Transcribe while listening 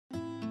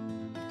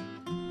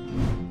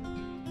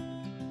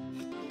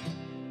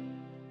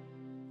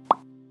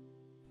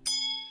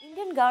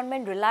Indian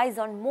government relies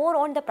more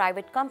on the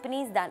private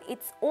companies than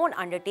its own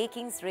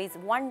undertakings raise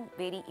one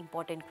very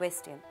important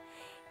question.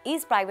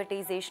 Is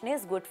privatization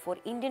is good for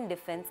Indian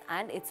defense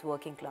and its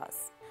working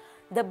class?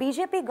 The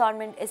BJP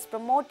government is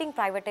promoting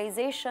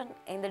privatization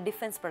in the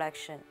defense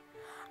production.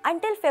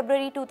 Until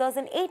February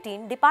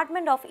 2018,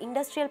 Department of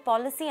Industrial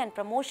Policy and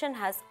Promotion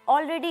has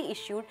already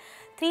issued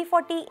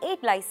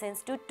 348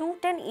 licenses to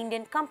 210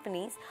 Indian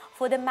companies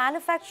for the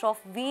manufacture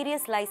of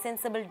various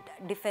licensable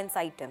defense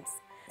items.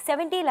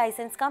 70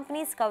 licensed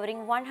companies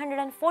covering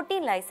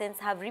 114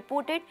 licenses have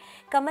reported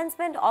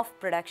commencement of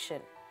production.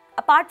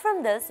 Apart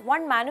from this,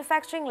 one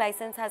manufacturing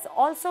license has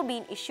also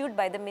been issued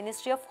by the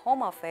Ministry of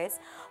Home Affairs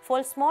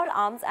for small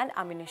arms and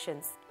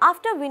ammunition.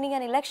 After winning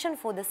an election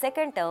for the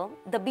second term,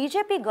 the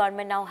BJP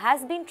government now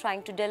has been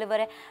trying to deliver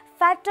a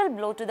fatal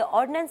blow to the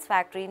Ordnance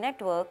factory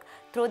network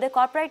through the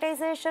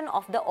corporatization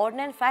of the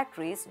Ordnance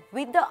factories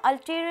with the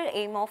ulterior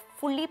aim of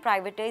fully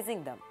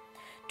privatizing them,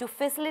 to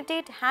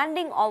facilitate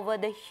handing over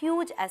the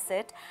huge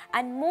asset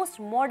and most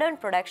modern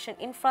production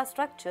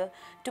infrastructure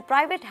to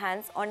private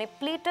hands on a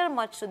platter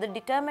much to the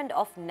detriment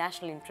of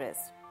national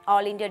interest.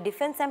 All India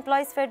Defence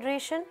Employees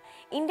Federation,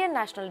 Indian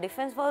National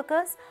Defence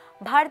Workers,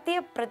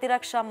 Bharatiya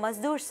Pratiraksha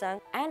Mazdoor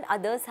Sangh and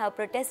others have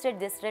protested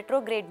this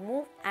retrograde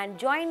move and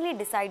jointly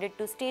decided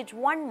to stage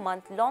 1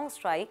 month long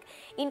strike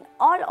in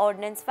all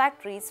ordnance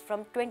factories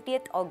from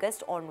 20th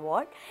August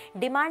onward,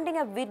 demanding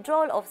a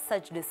withdrawal of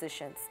such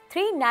decisions.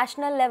 3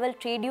 national level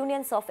trade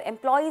unions of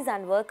employees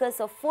and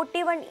workers of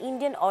 41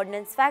 Indian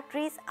ordnance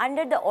factories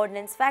under the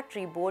Ordnance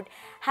Factory Board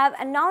have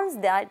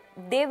announced that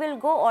they will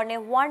go on a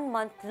 1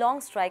 month long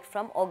strike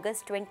from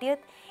August 20th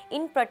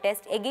in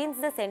protest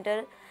against the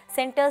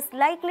centre's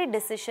likely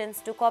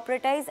decisions to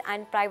corporatize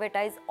and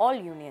privatize all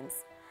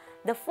unions.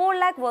 The 4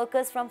 lakh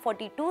workers from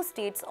 42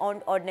 states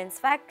owned ordnance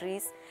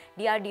factories,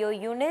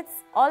 DRDO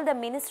units, all the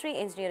ministry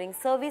engineering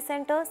service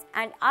centers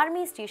and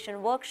army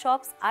station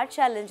workshops are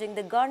challenging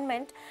the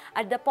government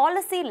at the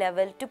policy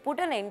level to put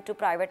an end to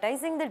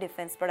privatizing the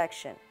defense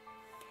production.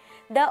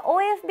 The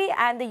OFB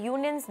and the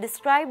unions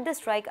described the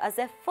strike as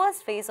a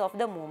first phase of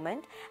the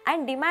movement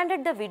and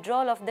demanded the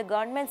withdrawal of the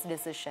government's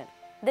decision.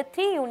 The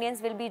 3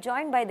 unions will be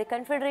joined by the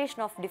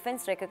Confederation of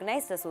Defence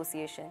Recognized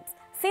Associations.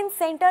 Since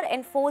Centre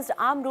enforced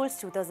Arm Rules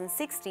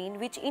 2016,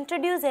 which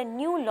introduced a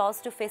new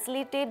laws to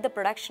facilitate the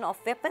production of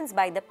weapons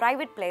by the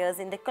private players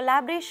in the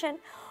collaboration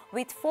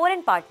with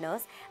foreign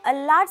partners, a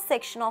large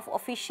section of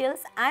officials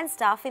and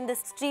staff in the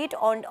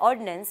state-owned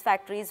ordnance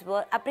factories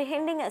were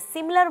apprehending a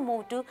similar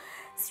move to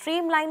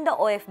streamline the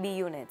OFB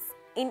units.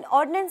 In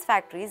ordnance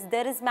factories,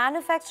 there is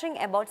manufacturing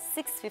about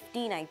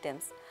 615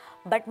 items,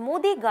 but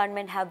Modi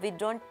government have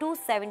withdrawn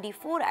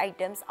 274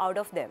 items out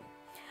of them.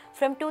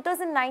 From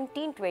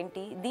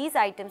 2019-20, these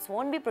items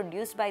won't be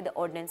produced by the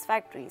ordnance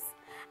factories,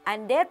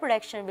 and their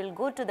production will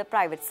go to the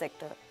private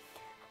sector.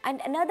 And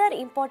another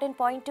important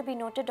point to be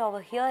noted over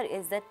here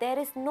is that there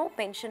is no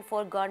pension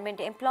for government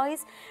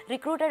employees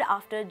recruited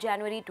after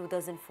January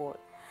 2004.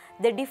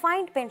 The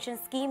defined pension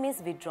scheme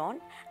is withdrawn,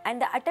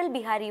 and the Atal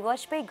Bihari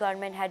Vajpayee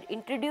government had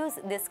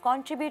introduced this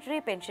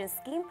contributory pension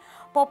scheme,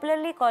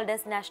 popularly called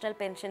as National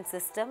Pension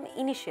System,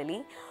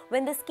 initially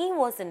when the scheme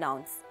was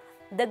announced.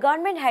 The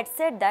government had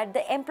said that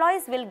the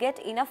employees will get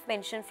enough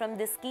pension from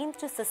the schemes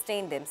to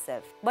sustain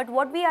themselves. But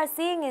what we are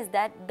seeing is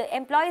that the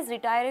employees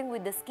retiring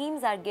with the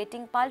schemes are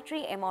getting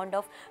paltry amount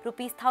of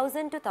rupees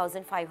 1000 to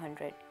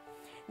 1500.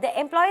 The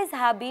employees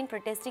have been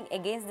protesting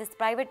against this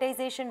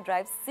privatization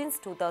drive since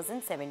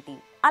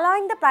 2017.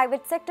 Allowing the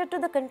private sector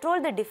to control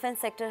the defense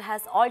sector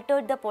has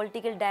altered the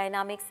political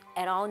dynamics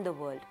around the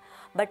world,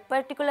 but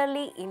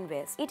particularly in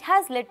West. It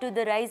has led to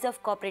the rise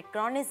of corporate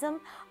cronyism,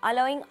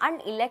 allowing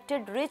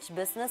unelected rich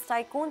business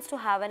tycoons to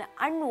have an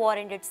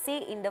unwarranted say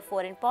in the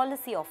foreign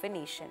policy of a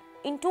nation.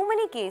 In too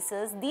many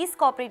cases, these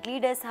corporate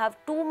leaders have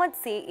too much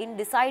say in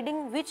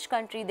deciding which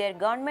country their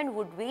government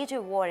would wage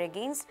a war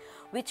against,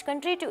 which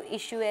country to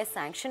issue a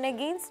sanction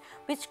against,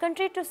 which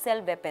country to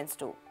sell weapons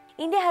to.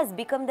 India has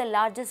become the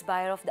largest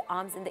buyer of the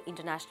arms in the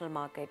international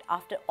market.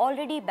 After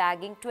already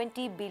bagging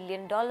 $20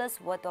 billion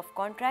worth of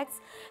contracts,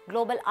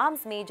 global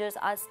arms majors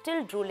are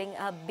still drooling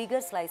a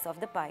bigger slice of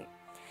the pie.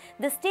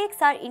 The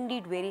stakes are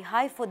indeed very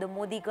high for the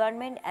Modi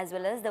government as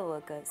well as the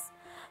workers.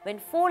 When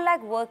 4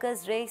 lakh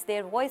workers raise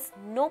their voice,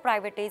 no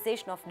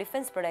privatization of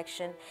defense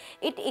production,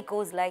 it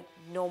echoes like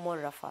no more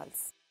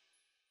Rafales.